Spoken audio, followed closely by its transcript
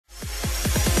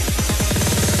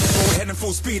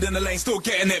full speed in the lane, still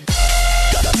getting it.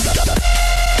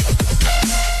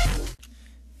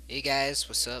 Hey guys,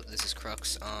 what's up? This is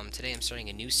Crux. Today I'm starting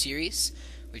a new series,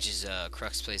 which is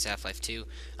Crux Plays Half-Life 2.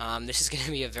 This is going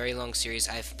to be a very long series.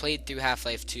 I've played through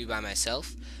Half-Life 2 by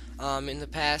myself in the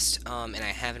past, and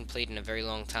I haven't played in a very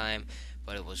long time,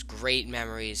 but it was great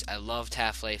memories. I loved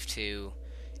Half-Life 2.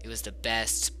 It was the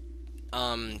best.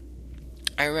 I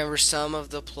remember some of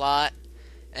the plot,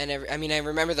 and I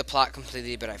remember the plot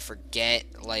completely, but I forget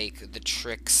like the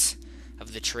tricks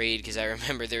of the trade, because I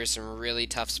remember there were some really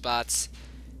tough spots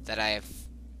that I have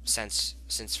since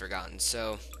forgotten.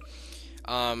 So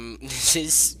this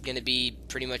is gonna be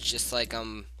pretty much just like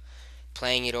I'm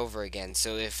playing it over again.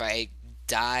 So if I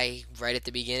die right at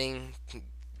the beginning,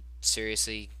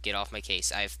 seriously, get off my case.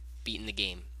 I've beaten the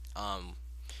game,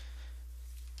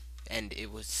 and it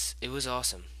was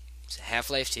awesome. It's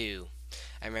Half-Life 2.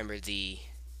 I remember the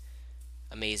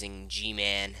amazing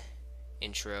G-Man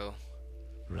intro.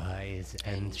 Rise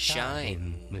and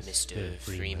shine, Mr.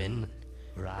 Freeman.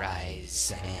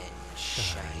 Rise and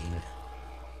shine.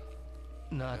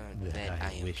 Not that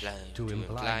I wish to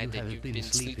imply that you've been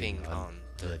sleeping on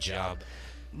the job.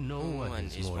 No one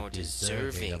is more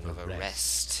deserving of a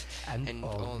rest, and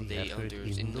all the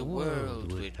others in the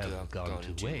world would have gone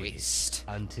to waste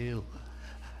until...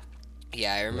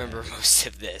 Yeah, I remember most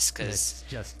of this, because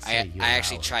I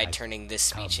actually tried turning this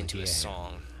speech into a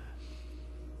song.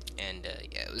 And,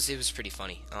 yeah, it was pretty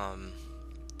funny.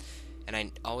 And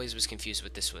I always was confused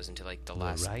what this was until, like, the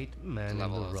last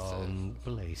level of the...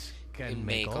 place can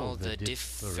make all the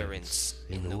difference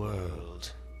in the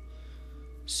world.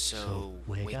 So,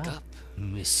 wake up,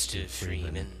 Mr.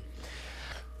 Freeman.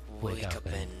 Wake up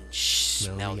and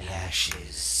smell the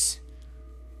ashes.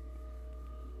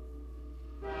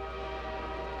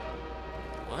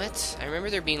 What? I remember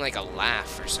there being, like, a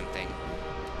laugh or something.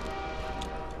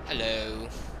 Hello.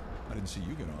 I didn't see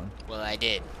you get on. Well, I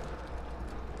did.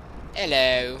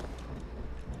 Hello.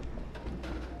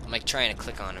 I'm like trying to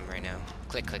click on him right now.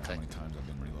 Click, click, click. How many times I've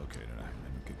been relocated, I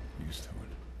never get used to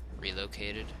it.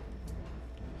 Relocated?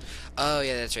 Oh,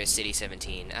 yeah, that's right, City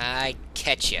 17. I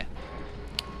catch ya.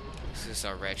 This is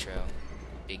all retro.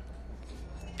 Big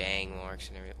bang marks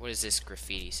and everything. What does this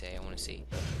graffiti say? I want to see.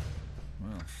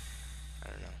 Well, I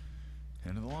don't know.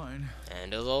 end of the line.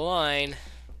 End of the line.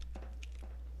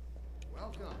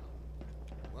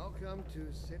 Welcome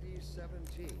to City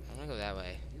 17. I'm gonna go that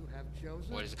way. You have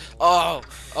chosen. What is it? Oh!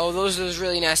 Oh, those are those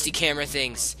really nasty camera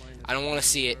things. I don't want to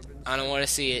see it. I don't want to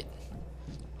see it.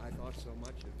 I thought so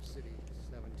much of City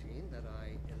 17 that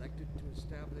I elected to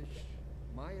establish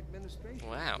my administration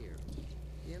Wow.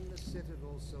 here in the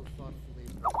Citadel so thoughtfully.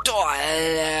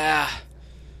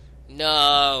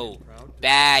 No.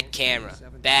 Bad camera.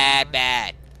 Bad,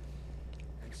 bad.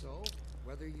 And so,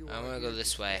 whether you I'm are gonna go here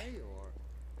this to way. stay or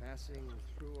passing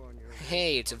through on your way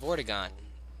Hey, it's a Vortigon.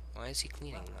 Why is he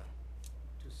cleaning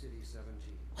though? to City 17,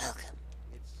 Welcome.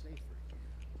 it's safer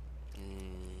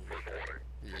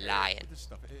here. Lion. This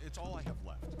stuff, it's all I have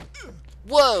left.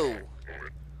 Whoa!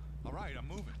 All right, I'm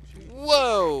moving.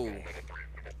 Whoa!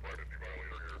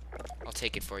 I'll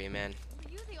take it for you, man.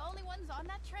 Were you the only ones on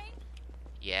that train?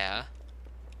 Yeah.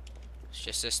 It's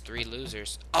just us three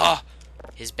losers. Oh!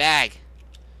 His bag!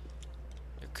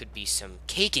 There could be some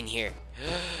cake in here.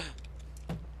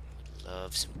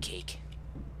 Love some cake.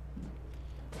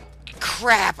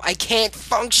 Crap! I can't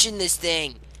function this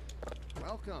thing!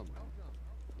 Welcome.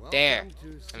 There.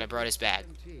 Welcome to And I brought his bag.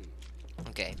 17.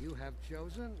 Okay. You have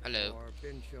chosen Hello. or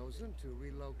been chosen to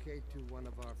relocate to one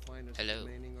of our finest Hello.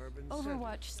 remaining urban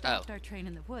Overwatch centers. stopped our train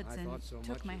in the woods I and thought so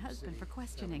took much my of husband for City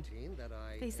questioning. 17 that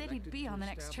I They said he'd elected be to on the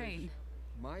next establish train.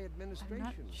 My I'm administration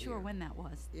not sure here when that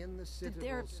was. in the Citadel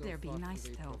They're so being nice,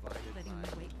 thoughtfully though, provided letting by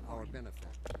me wait for our him.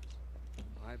 benefactors.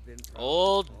 I've been proud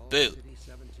Old to call boot. City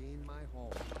 17 my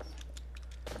home.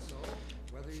 So,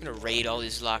 whether I'm you gonna are raid all here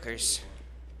these to lockers. stay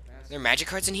or Are there magic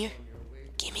cards in here? on your way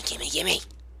to Gimme, gimme, gimme!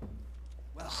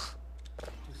 Ugh.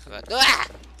 City Ah!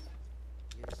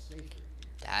 it's safer here.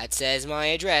 That says my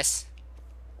address.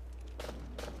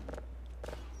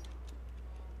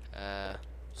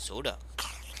 Soda.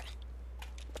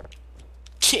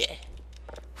 Cheh.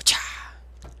 Wcha.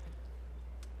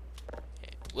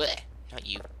 What? Not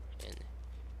you. And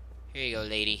here you go,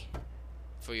 lady.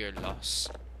 For your loss.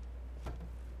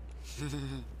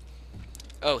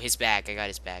 Oh, his bag. I got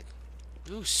his bag.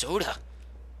 Ooh, soda.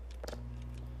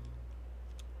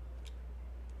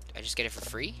 Did I just get it for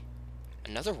free?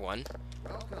 Another one?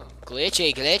 Welcome.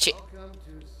 Glitchy, glitchy. Welcome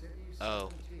to City Oh,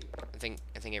 17.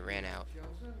 I think it ran out.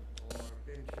 Chosen or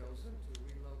been chosen to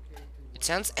relocate to It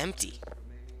sounds empty.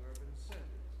 remaining urban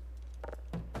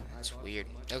centers. That's weird.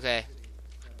 Okay.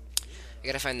 I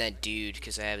gotta find that dude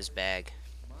because I have his bag.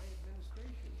 My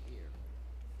administration here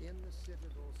in the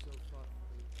citadel so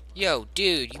thoughtfully Yo,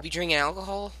 dude, you be drinking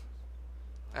alcohol?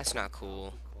 That's not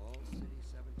cool. to call City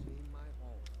 17 my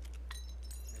home.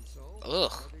 And so,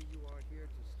 Ugh. whether you are here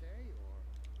to stay or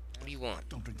What do you want?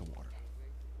 Don't drink the water.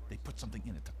 They put something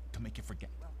in it to make you forget.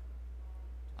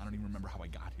 I don't even remember how I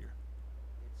got here.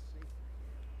 it's safer here.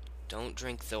 Don't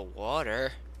drink the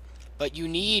water. But you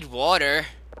need water.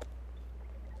 They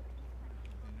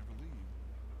never leave.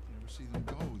 You never see them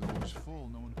go. They're always full.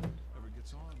 No one ever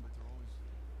gets on, but they're always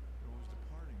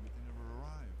departing, but they never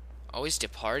arrive. Always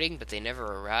departing, but they never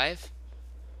arrive?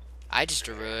 I just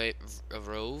arrived?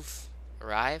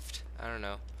 I don't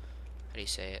know. How do you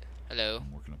say it? Hello?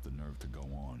 I'm working up the nerve to go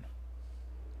on.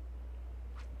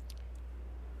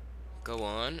 Go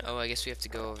on? Oh, I guess we have to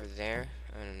go over there.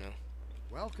 I don't know.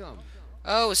 Welcome.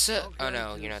 Oh, what's up? Oh, Welcome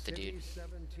no, to you're not the City dude.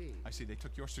 17. I see they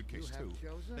took your You suitcase have too.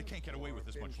 chosen They can't get away or with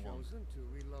this been much longer. chosen to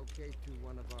relocate to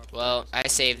one of our Well, I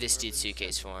finest saved this urban dude's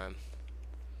suitcase centers. for him.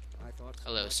 I thought so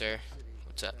Hello, much sir. of City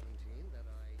What's up? 17 that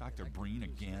I Dr. elected Breen to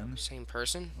again? Same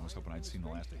person? I was hoping I'd seen the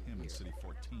last of him in City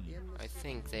 14. in the I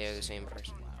think they are the same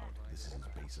person. Loud. This is his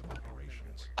base of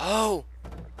operations. Oh!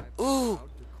 I'm Ooh! proud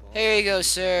to call Here you go,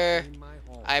 City sir. 17 my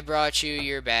home. I brought you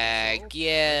your So, bag. whether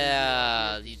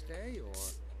Yeah! you are here You to stay or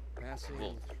passing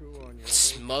Well, through on your way to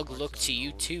smug parts look to you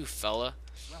unknown, too, fella.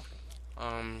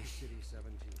 welcome to City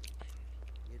 17.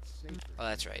 It's safer. Oh,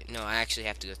 that's right. No, I actually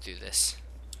have to go through this.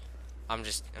 I'm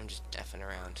just effing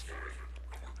around.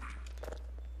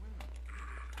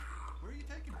 Where are you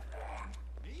taking me?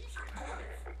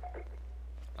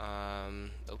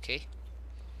 Okay.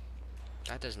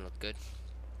 That doesn't look good.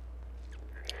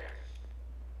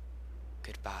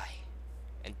 Goodbye.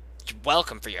 And you're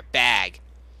welcome for your bag.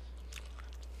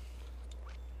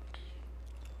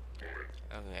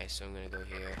 Okay, so I'm gonna go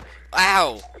here.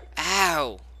 Ow!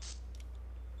 Ow!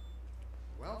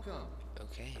 Welcome.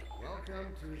 Okay. Welcome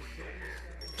to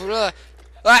City 17.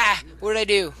 Ah! What did I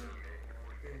do?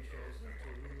 Been chosen to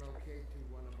relocate to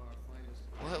one of our finest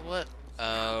What?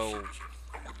 Oh.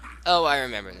 Oh, I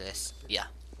remember this. Yeah.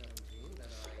 17 that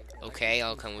I Okay,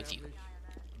 I'll come with you.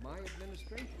 established my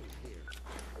administration here.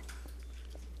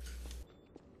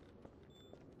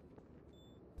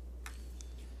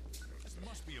 This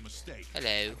must be a mistake.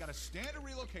 Hello. I got a standard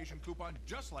relocation coupon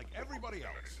just like everybody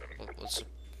else. What's the...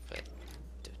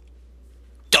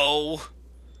 Dough!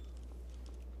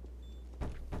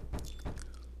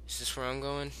 Is this where I'm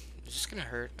going? Is this gonna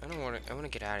hurt? I don't want to... I want to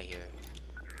get out of here.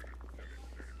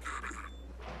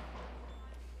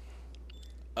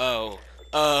 Oh.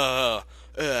 Bleh.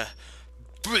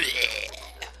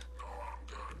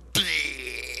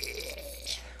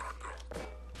 Bleh.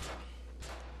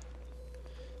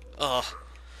 Oh.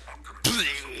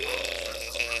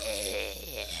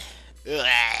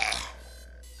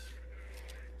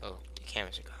 Oh, the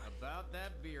cameras are gone. About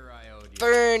that beer I owed you.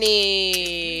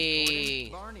 Bernie!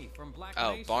 Barney from Black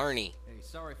Oh, Mesa. Barney. Hey,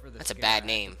 sorry for the That's a scare. bad I had to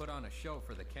name. Put on a show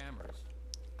for the cameras.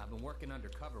 I've been working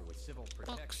undercover with civil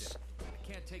protection. I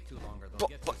can't take too long or they'll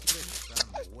get suspicious.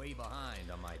 I'm way behind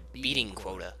on my Beating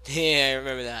quota. Yeah, I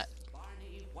remember that.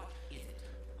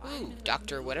 Ooh,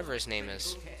 Doctor whatever his name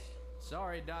is.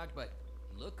 Sorry, Doc, but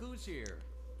look who's here.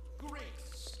 Great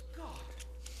Scott!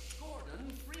 Gordon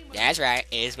Freeman! That's right,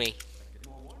 it's me.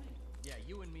 More warning. Yeah,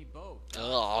 you and me both.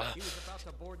 Ugh. He was about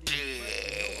to board the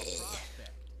express with no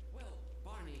prospect. Well,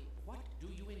 Barney, what do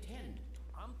you intend?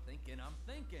 I'm thinking.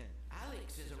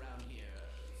 Alex is around here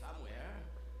somewhere.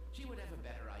 She would have a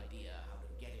better idea how to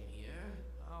get him here.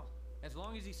 Oh, as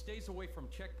long as he stays away from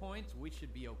checkpoints, we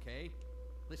should be okay.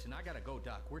 Listen, I gotta go,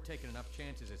 Doc. We're taking enough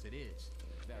chances as it is.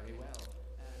 Very well.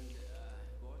 And,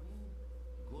 Gordon,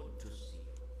 good to see you.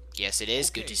 Yes, it is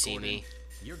good Okay, to see Gordon, me.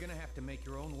 You're gonna have to make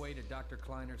your own way to Dr.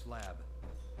 Kleiner's lab.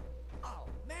 Oh,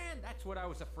 man, that's what I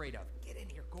was afraid of. Get in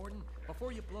here, Gordon,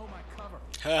 before you blow my cover.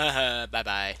 Haha,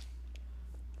 bye-bye.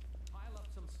 Pile up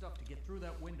some stuff to get through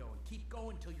that window and keep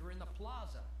going till you're in the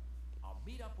plaza. I'll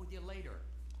meet up with you later.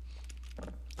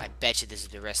 I bet you this is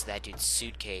the rest of that dude's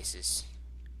suitcases.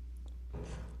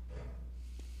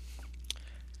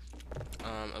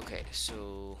 Okay,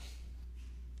 so...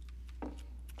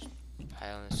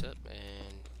 Piling this up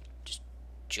and... Just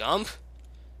jump?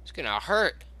 It's gonna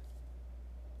hurt.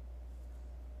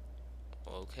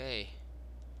 Okay.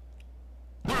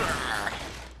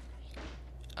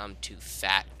 I'm too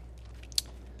fat.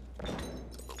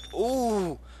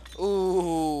 Ooh!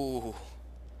 Ooh!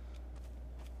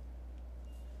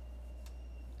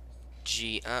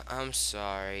 Gee, I'm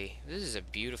sorry. This is a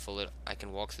beautiful little... I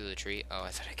can walk through the tree. Oh, I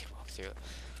thought I could walk through it.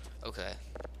 Okay.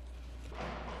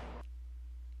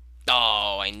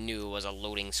 Oh, I knew it was a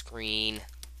loading screen.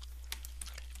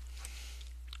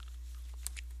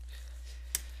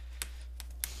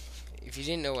 If you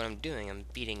didn't know what I'm doing, I'm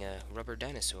beating a rubber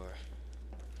dinosaur.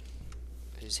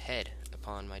 His head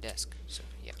upon my desk. So,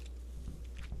 yeah.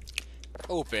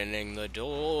 Opening the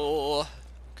door.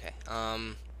 Okay,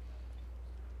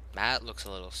 that looks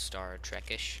a little Star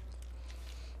Trek-ish.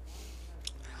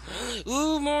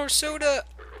 Ooh, more soda!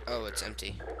 Oh, it's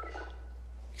empty.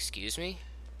 Excuse me?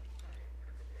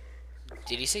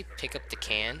 Did he say pick up the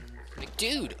can? Like,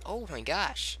 dude! Oh my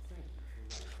gosh!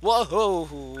 Whoa! Of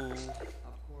course,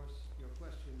 your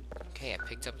question Okay, I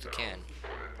picked up the can.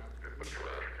 with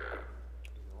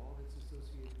all its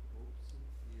associated hopes and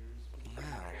fears.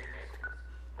 Wow.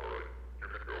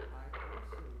 I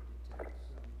also detect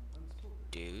some unspoken.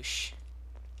 Douche.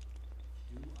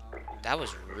 Do our That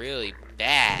was really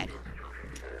bad.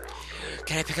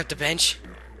 Can I pick up the bench?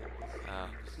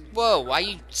 Whoa, why are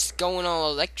you going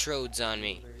all electrodes on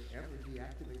me? ever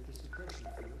deactivate the suppression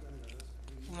field and let us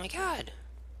please Oh my god.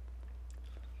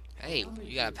 Hey,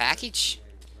 you got a package?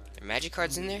 Are magic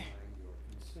cards in there? find your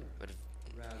concern What if-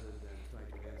 rather than try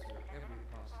to answer every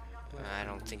possible question. I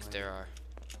don't think there are.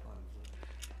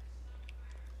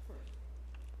 First,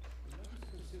 let us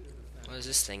consider the fact What is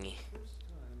this thingy? first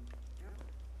time ever,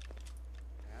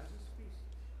 as a species,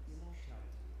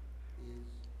 immortality is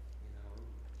in our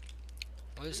reach.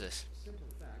 What is this? Simple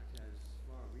fact has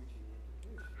far-reaching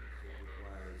implications. It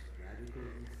requires radical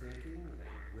rethinking and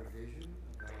revision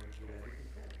of our genetic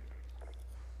inheritance.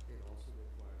 It also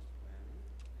requires planning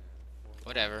and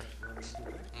Whatever.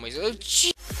 foresight. Oh my oh,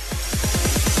 gee.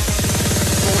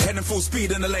 Heading full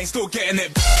speed in the lane, still getting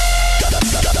it.